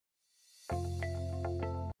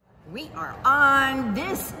We are on.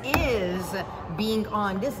 This is being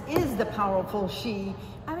on. This is the powerful she.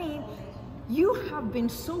 I mean, you have been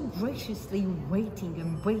so graciously waiting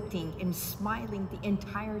and smiling the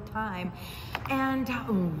entire time.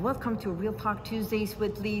 And welcome to Real Talk Tuesdays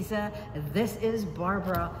with Liza. This is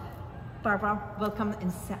Barbara. Barbara, welcome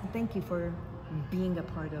and thank you for being a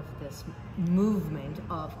part of this movement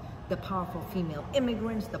of the powerful female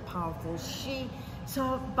immigrants, the powerful she.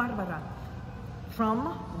 So, Barbara,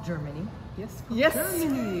 from Germany. Yes, yes.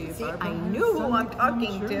 Germany. See, Barbara I Heil knew who I'm Sonneck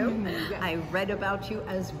talking to. Yes. I read about you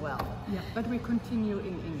as well. Yeah, but we continue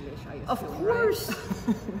in English, I assume. Of course,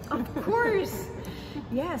 right? of course.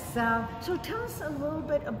 Yes. So tell us a little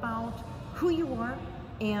bit about who you are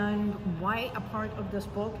and why a part of this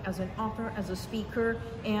book as an author, as a speaker,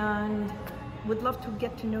 and would love to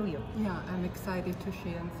get to know you. Yeah, I'm excited to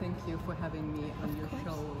share and thank you for having me on your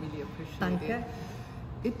show. Really appreciate it.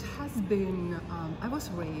 It has been, I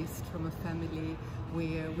was raised from a family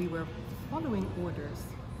where we were following orders.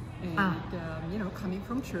 And, you know, coming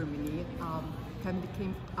from Germany, family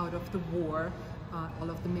came out of the war.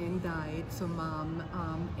 All of the men died, so mom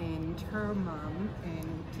and her mom,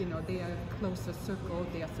 and, you know, they are a closer circle,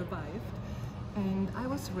 they are survived. And I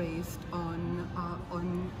was raised on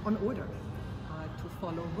order, to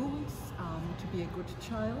follow rules, to be a good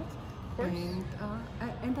child,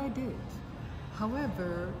 and I did.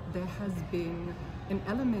 However, there has been an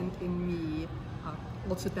element in me,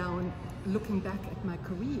 also looking back at my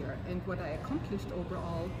career and what I accomplished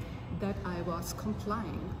overall, that I was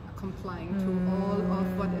complying to all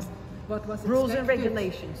of what was rules and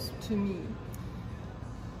regulations to me.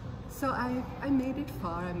 So I made it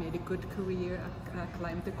far. I made a good career. I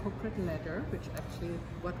climbed the corporate ladder, which actually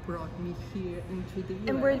what brought me here into the US.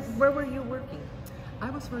 And where were you working? I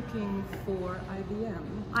was working for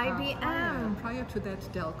IBM. IBM. Prior to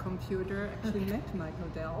that, Dell Computer. Actually met Michael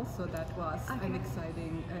Dell, so that was an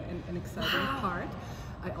exciting part.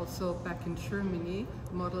 I also, back in Germany,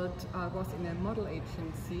 was in a model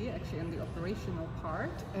agency, actually in the operational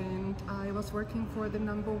part, and I was working for the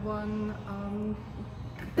 #1.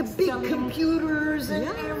 The big computers and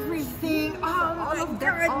everything. Oh my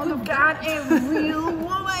God, you got a real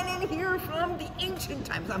woman in here from the ancient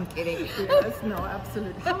times. I'm kidding. Yes, no,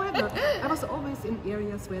 absolutely. However, I was always in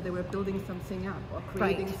areas where they were building something up or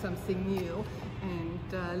creating something new.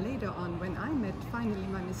 And later on, when I met finally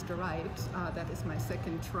my Mr. Right, that is my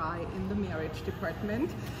second try in the marriage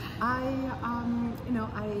department, I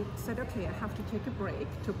said, okay, I have to take a break.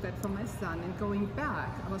 Took that from my son, and going back,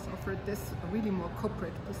 I was offered this really more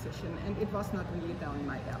corporate position, and it was not really down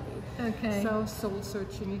my alley. Okay. So soul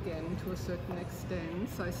searching again to a certain extent.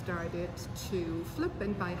 So I started to flip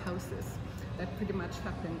and buy houses. That pretty much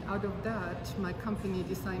happened. Out of that, my company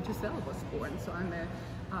Design to Sell was born. So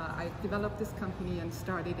I developed this company and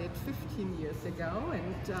started it 15 years ago,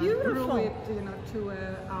 and grew it, you know,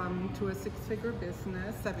 to a six-figure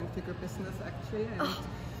business, seven-figure business actually,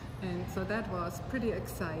 and so that was pretty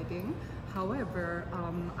exciting. However,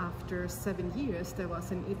 after 7 years, there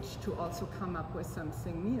was an itch to also come up with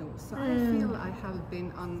something new. So I feel I have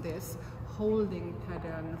been on this holding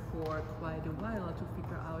pattern for quite a while to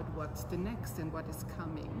figure out what's the next and what is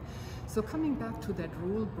coming. So coming back to that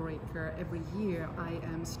rule breaker, every year I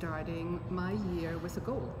am starting my year with a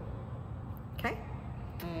goal. Okay.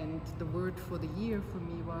 And the word for the year for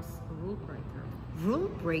me was rule breaker. Rule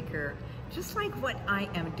breaker, just like what I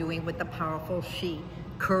am doing with the powerful she.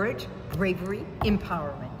 Courage, bravery,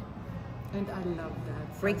 empowerment. And I love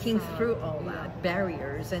that. Breaking through all that,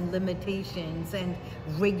 barriers and limitations and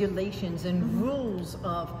regulations and rules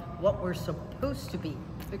of what we're supposed to be.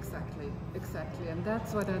 Exactly, exactly. And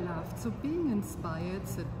that's what I loved. So being inspired,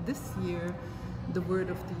 so this year, the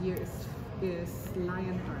word of the year is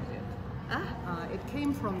lion-hearted. It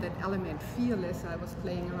came from that element, fearless, I was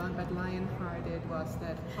playing around, but lion-hearted was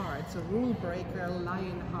that part. So rule breaker,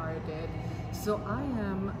 lion-hearted. So I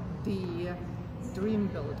am the dream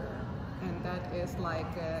builder. And that is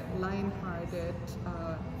like a lion-hearted,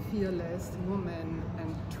 fearless woman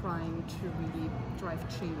and trying to really drive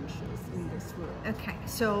changes in this world. Okay,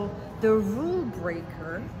 so the rule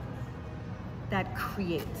breaker that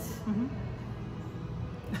creates.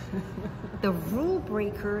 The rule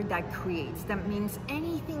breaker that creates. That means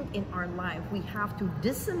anything in our life we have to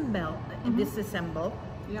disassemble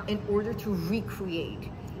in order to recreate.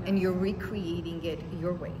 And you're recreating it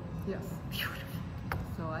your way. Yes. Beautiful.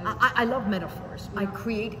 So I love metaphors. I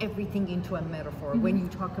create everything into a metaphor. When you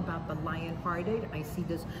talk about the lion-hearted, I see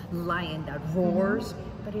this lion that roars,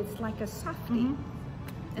 but it's like a softie.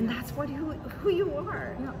 And that's what who you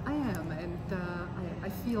are. Yeah, I am, and I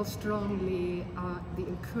feel strongly the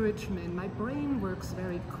encouragement. My brain works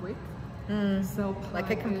very quick. So like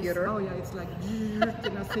a computer. It's like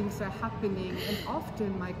things are happening, and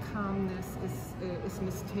often my calmness is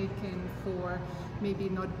mistaken for maybe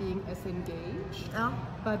not being as engaged.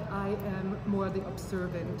 But I am more the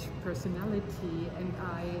observant personality, and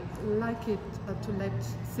I like it to let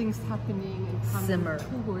things happening and come simmer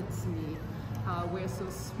towards me,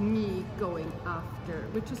 versus me going after,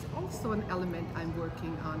 which is also an element I'm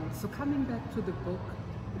working on. So coming back to the book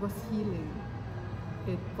was healing.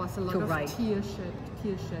 It was a lot of tear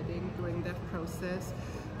shedding during that process,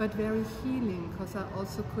 but very healing, because I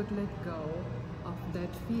also could let go of that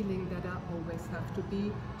feeling that I always have to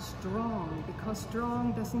be strong, because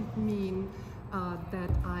strong doesn't mean that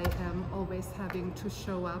I am always having to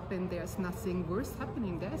show up and there's nothing worse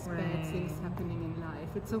happening. There's bad things happening in life.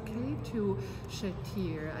 It's okay to shed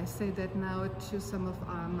tear. I say that now to some of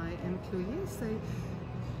my employees.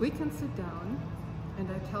 We can sit down and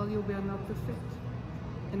I tell you we are not the fit.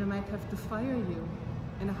 And I might have to fire you.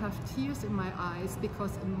 And I have tears in my eyes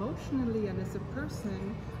because emotionally and as a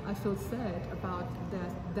person, I feel sad about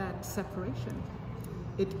that separation.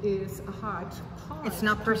 It is a hard part. It's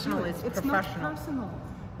not personal, it's professional. It's not personal.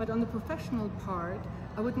 But on the professional part,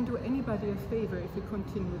 I wouldn't do anybody a favor if we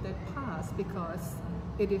continue that path, because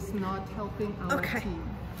it is not helping our team.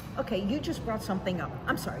 Okay, you just brought something up.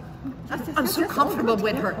 I'm sorry. I'm so comfortable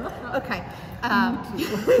with her. Okay.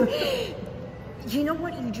 You know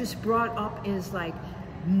what you just brought up is like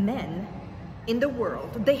men in the world,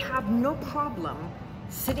 they have no problem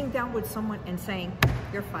sitting down with someone and saying,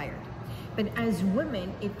 you're fired. But as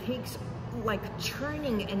women, it takes like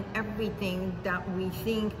churning and everything that we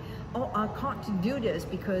think, oh, I can't do this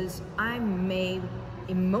because I may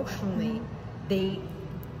emotionally,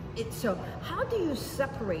 so how do you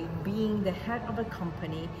separate being the head of a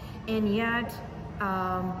company and yet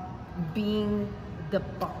being the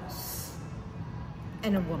boss?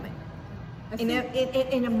 And a woman in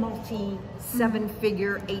a multi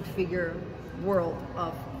 7-figure, 8-figure world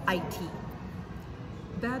of IT.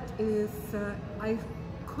 That is, I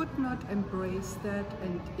could not embrace that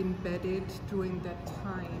and embed it during that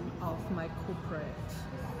time of my corporate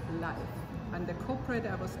life. Under corporate,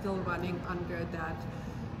 I was still running under that,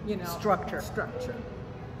 structure.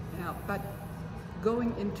 Yeah, but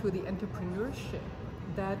going into the entrepreneurship,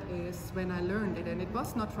 that is when I learned it, and it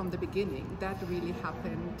was not from the beginning. That really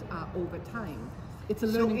happened over time. It's a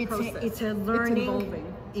learning process. It's a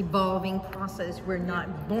learning, evolving process. We're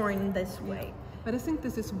not born this way. But I think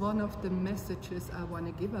this is one of the messages I want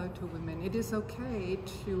to give out to women. It is okay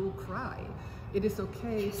to cry. It is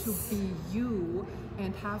okay to be you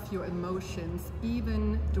and have your emotions,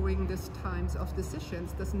 even during these times of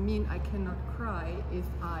decisions. Doesn't mean I cannot cry if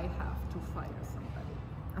I have to fire somebody.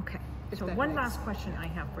 Okay. So one last question I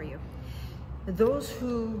have for you. Those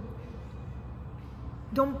who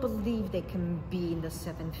don't believe they can be in the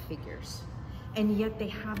 7 figures, and yet they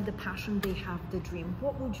have the passion, they have the dream,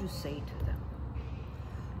 what would you say to them?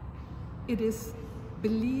 It is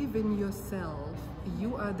believe in yourself.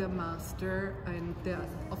 You are the master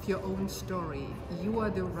of your own story. You are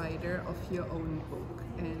the writer of your own book.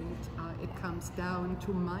 And it comes down to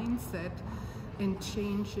mindset and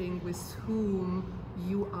changing with whom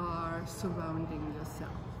you are surrounding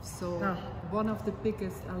yourself. So one of the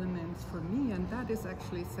biggest elements for me, and that is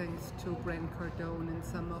actually thanks to Grant Cardone and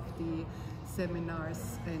some of the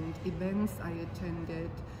seminars and events I attended,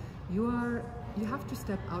 you have to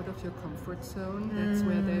step out of your comfort zone. That's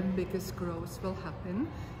where the biggest growth will happen.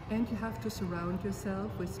 And you have to surround yourself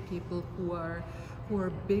with people who are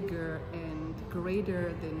bigger and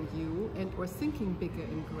greater than you, and or thinking bigger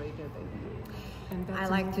and greater than you. And that's I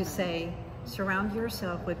like to say, surround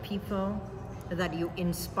yourself with people that you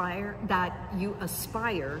inspire, that you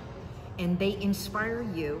aspire, and they inspire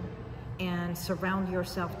you, and surround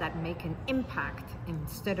yourself that make an impact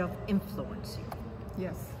instead of influence you.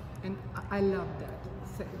 Yes, and I love that.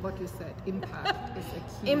 What you said, impact is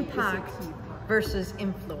a key. Impact is a key part. Versus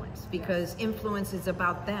influence, because influence is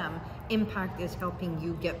about them. Impact is helping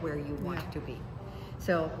you get where you want to be.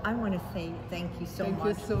 So I want to say thank you so much.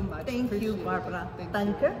 Thank you so much. Thank you, Barbara.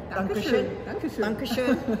 Danke. Dankeschön.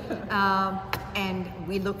 Dankeschön. And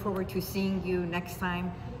we look forward to seeing you next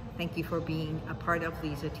time. Thank you for being a part of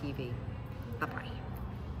Liza TV. Bye-bye.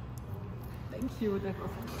 Thank you. That was